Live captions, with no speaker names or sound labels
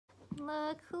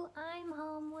look who I'm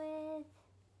home with.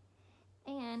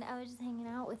 And I was just hanging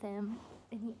out with him,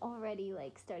 and he already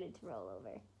like started to roll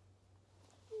over.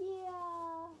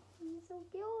 Yeah, he's so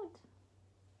cute.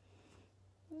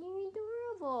 You're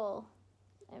adorable.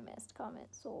 I missed Comet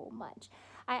so much.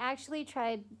 I actually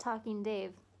tried talking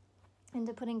Dave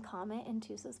into putting Comet in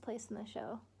Tusa's place in the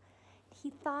show. He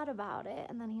thought about it,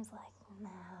 and then he was like, no.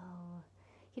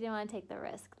 He didn't want to take the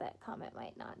risk that Comet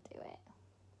might not do it.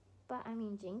 But, I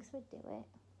mean, Jinx would do it.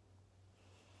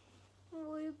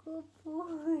 Oh, you good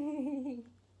boy.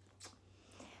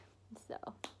 So,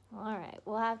 all right.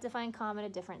 We'll have to find Comet a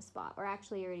different spot. We're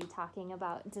actually already talking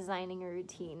about designing a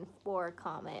routine for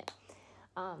Comet.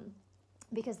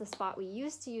 Because the spot we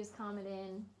used to use Comet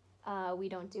in, we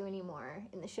don't do anymore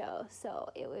in the show. So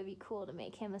it would be cool to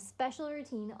make him a special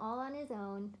routine all on his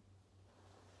own.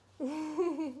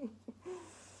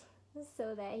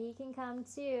 So that he can come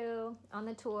too on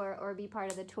the tour or be part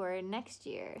of the tour next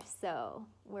year. So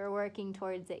we're working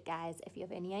towards it, guys. If you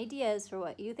have any ideas for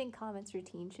what you think Comet's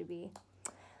routine should be,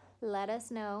 let us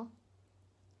know.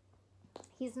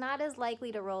 He's not as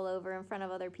likely to roll over in front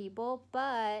of other people,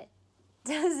 but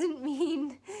it doesn't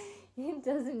mean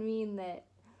that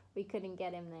we couldn't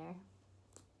get him there.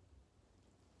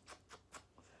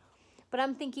 But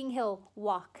I'm thinking he'll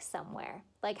walk somewhere.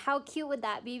 Like, how cute would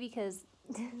that be? Because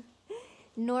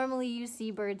normally you see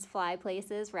birds fly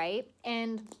places, right?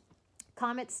 And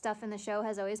Comet's stuff in the show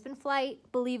has always been flight,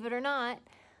 believe it or not.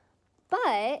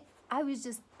 But I was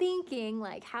just thinking,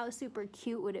 like, how super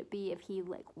cute would it be if he,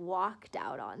 like, walked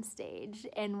out on stage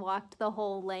and walked the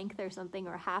whole length or something,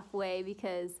 or halfway,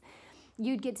 because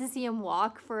you'd get to see him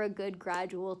walk for a good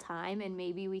gradual time, and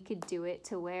maybe we could do it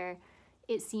to where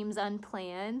it seems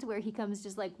unplanned, where he comes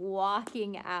just, like,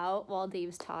 walking out while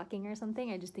Dave's talking or something.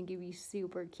 I just think it'd be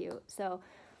super cute. So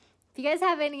if you guys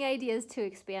have any ideas to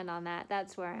expand on that,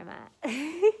 that's where I'm at.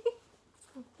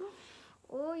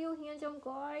 Oh, you handsome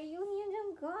guy. You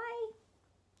handsome guy.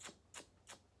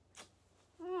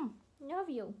 Love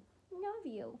you. Love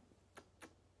you.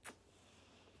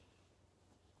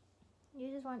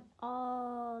 You just want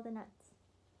all the nuts.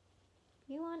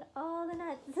 You want all the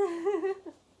nuts.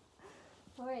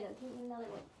 Alright, I'll give you another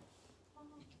one.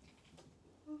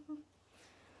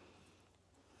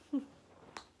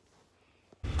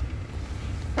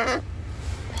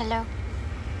 Hello.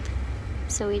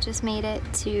 So we just made it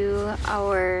to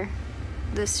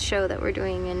this show that we're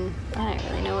doing, and I don't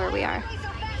really know where we are.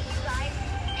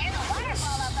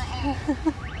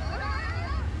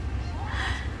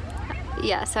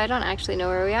 Yeah, so I don't actually know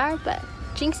where we are, but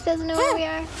Jinx doesn't know where we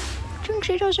are.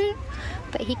 Jinxie doesn't.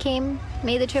 But he came,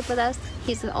 made the trip with us.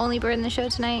 He's the only bird in the show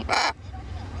tonight.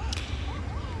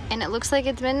 And it looks like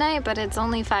it's midnight, but it's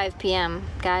only 5 p.m.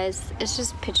 Guys, it's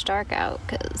just pitch dark out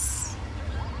because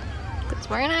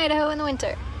we're in Idaho in the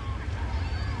winter.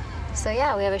 So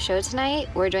yeah, we have a show tonight.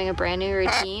 We're doing a brand new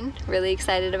routine. Really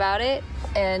excited about it.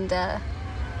 And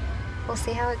we'll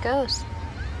see how it goes.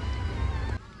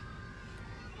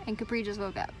 And Capri just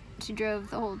woke up. She drove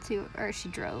the whole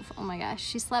oh my gosh,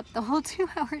 she slept the whole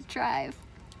 2-hour drive.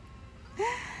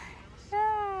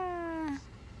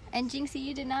 And Jinxie,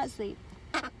 you did not sleep.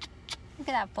 Look at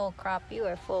that full crop. You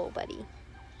are full, buddy.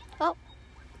 Oh,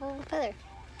 little feather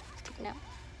sticking out.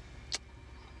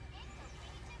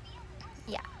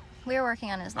 Yeah, we were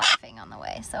working on his laughing on the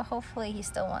way, so hopefully he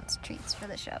still wants treats for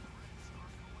the show.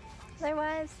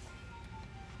 Otherwise,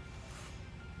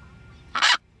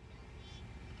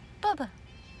 Bubba,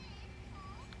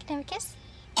 can I have a kiss?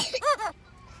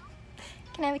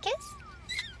 Can I have a kiss?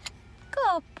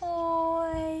 Good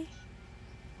boy.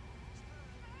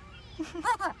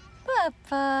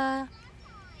 Bubba.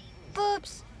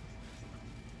 Boobs.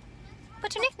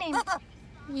 What's your nickname?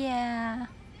 Yeah.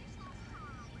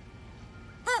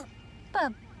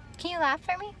 Bub, can you laugh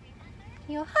for me?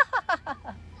 You go, ha ha ha ha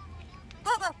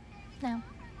ha. No,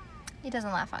 he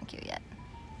doesn't laugh on cue yet.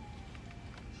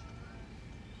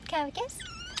 Can I have a kiss?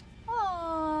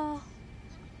 Aww.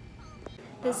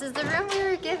 This is the room we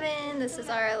were given. This is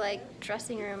our like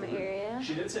dressing room area.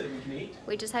 She did say that we can eat.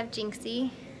 We just have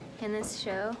Jinxie in this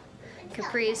show.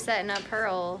 Capri's setting up her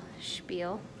whole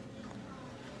spiel.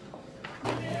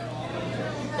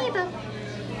 Hey, Bub.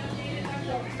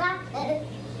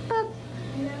 Bub.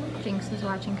 Jinx is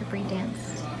watching Capri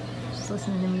dance. Just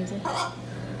listening to music.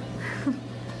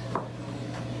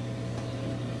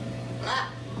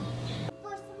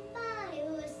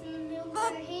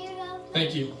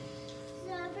 Thank you.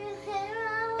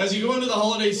 As you go into the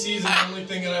holiday season, the only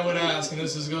thing that I would ask, and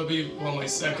this is going to be, well, my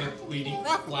second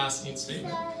lasting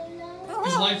statement,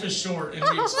 because life is short, and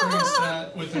we experienced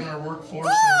that within our workforce,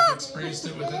 and we've experienced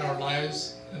it within our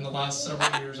lives in the last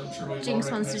several years. I'm sure we've Jinx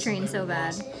all wants to train so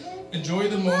bad. Enjoy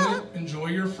the moment, enjoy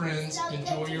your friends,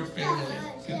 enjoy your family.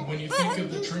 And when you think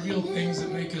of the trivial things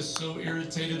that make us so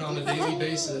irritated on a daily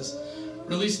basis,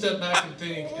 really step back and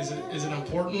think, is it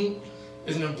important?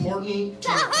 Is it important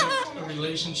to protect a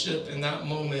relationship in that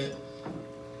moment?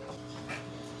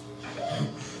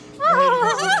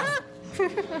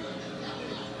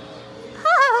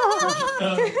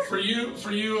 For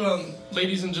you,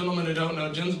 ladies and gentlemen who don't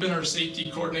know, Jen's been our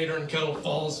safety coordinator in Kettle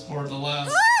Falls for the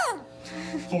last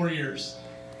 4 years,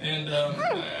 and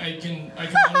I can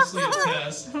honestly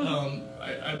attest.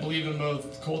 I believe in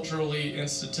both culturally and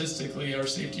statistically, our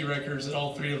safety records at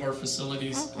all 3 of our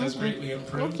facilities has greatly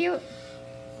improved. So cute.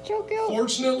 So cute.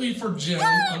 Fortunately for Jen,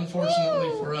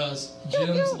 unfortunately for us,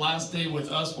 Jen's last day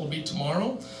with us will be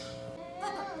tomorrow.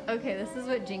 Okay, this is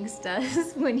what Jinx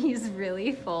does when he's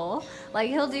really full. Like,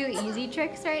 he'll do easy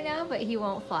tricks right now, but he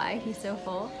won't fly. He's so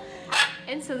full.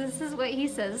 And so this is what he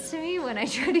says to me when I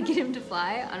try to get him to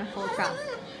fly on a full trot.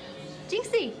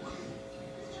 Jinxie!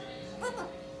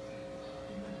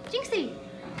 Jinxie!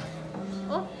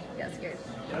 Oh, he got scared.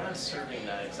 They're not serving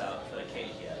knives out for the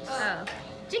cake yet. Oh.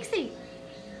 Jinxie!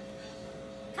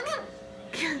 Come on!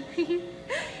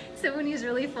 So when he's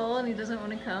really full and he doesn't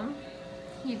want to come,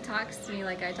 he talks to me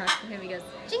like I talk to him. He goes,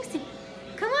 Jinxie,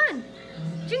 come on!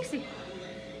 Jinxie!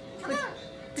 Come on!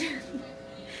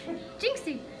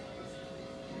 Jinxie!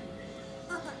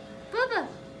 Bubba!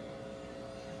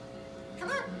 Come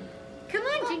on! Come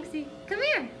on, Jinxie! Come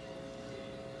here!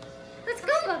 Let's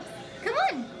go, Bubs! Come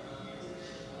on!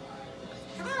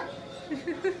 Come on!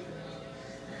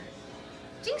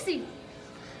 Jinxie!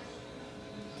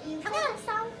 Come on,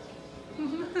 Sam!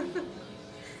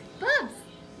 Bubs!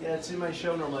 Yeah, it's in my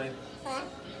show normally. Huh?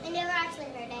 I never actually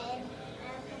heard it.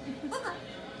 Bubba.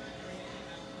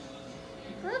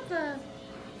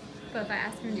 But if I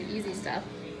ask him to do easy stuff.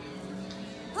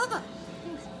 Bubba.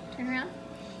 Thanks. Turn around.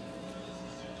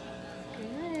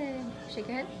 Good. Shake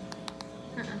your head.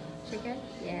 Shake your head.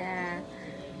 Yeah.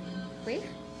 Wave.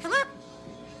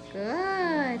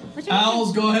 Good. What's your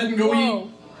Owls, nickname? go ahead and go Whoa. eat.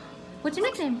 What's your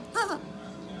nickname?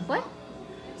 What?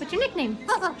 What's your nickname?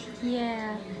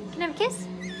 Yeah. Can I have a kiss?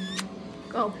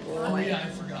 Oh boy. Oh yeah, I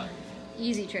forgot.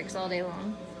 Easy tricks all day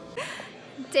long.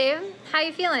 Dave, how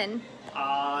you feeling?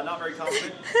 Not very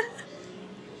confident.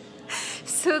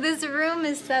 So this room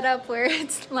is set up where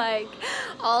it's like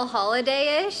all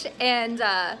holiday-ish, and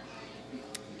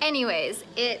anyways,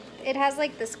 it has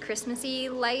like this Christmassy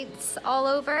lights all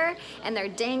over, and they're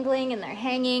dangling and they're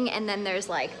hanging, and then there's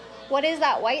like, what is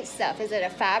that white stuff? Is it a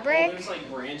fabric? Well, there's like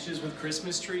branches with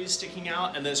Christmas trees sticking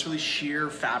out, and then it's really sheer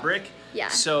fabric. Yeah.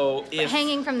 So if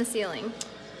hanging from the ceiling.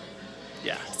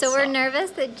 yeah. So we're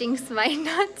nervous that Jinx might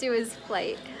not do his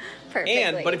flight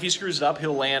perfectly. But if he screws it up,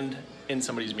 he'll land in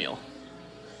somebody's meal.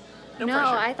 No pressure.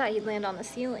 I thought he'd land on the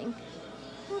ceiling.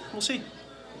 We'll see.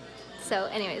 So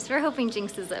anyways, we're hoping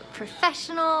Jinx is a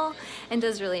professional and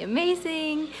does really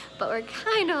amazing, but we're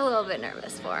kind of a little bit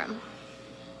nervous for him.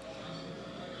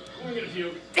 We're gonna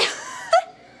puke.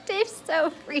 Dave's so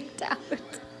freaked out.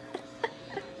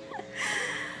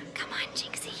 Come on,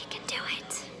 Jinxie, you can do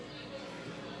it.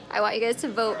 I want you guys to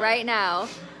vote right now.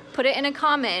 Put it in a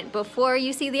comment before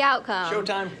you see the outcome.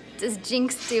 Showtime. Does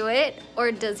Jinx do it,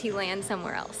 or does he land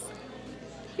somewhere else?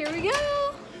 Here we go.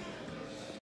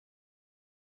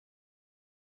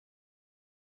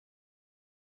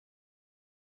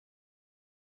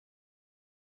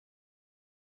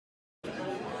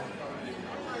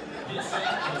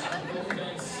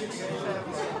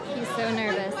 He's so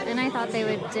nervous, and I thought they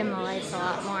would dim the lights a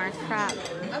lot more. Crap.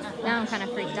 Now I'm kind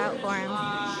of freaked out for him.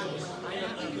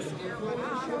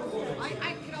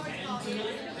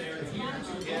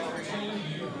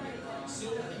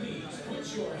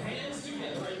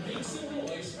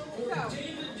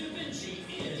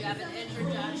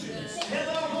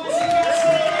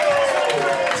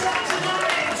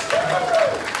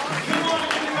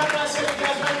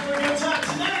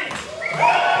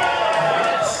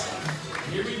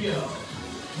 Here we go.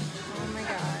 Oh my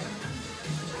god.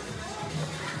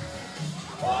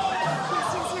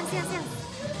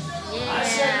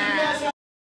 Yes. Yeah.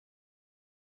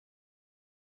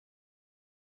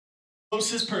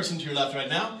 Closest person to your left right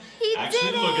now. He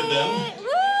Actually, did look at them. it.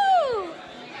 Woo!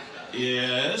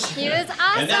 Yes. He was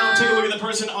awesome. And now take a look at the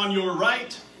person on your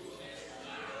right.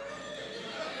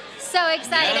 So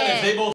excited. Yeah, if they both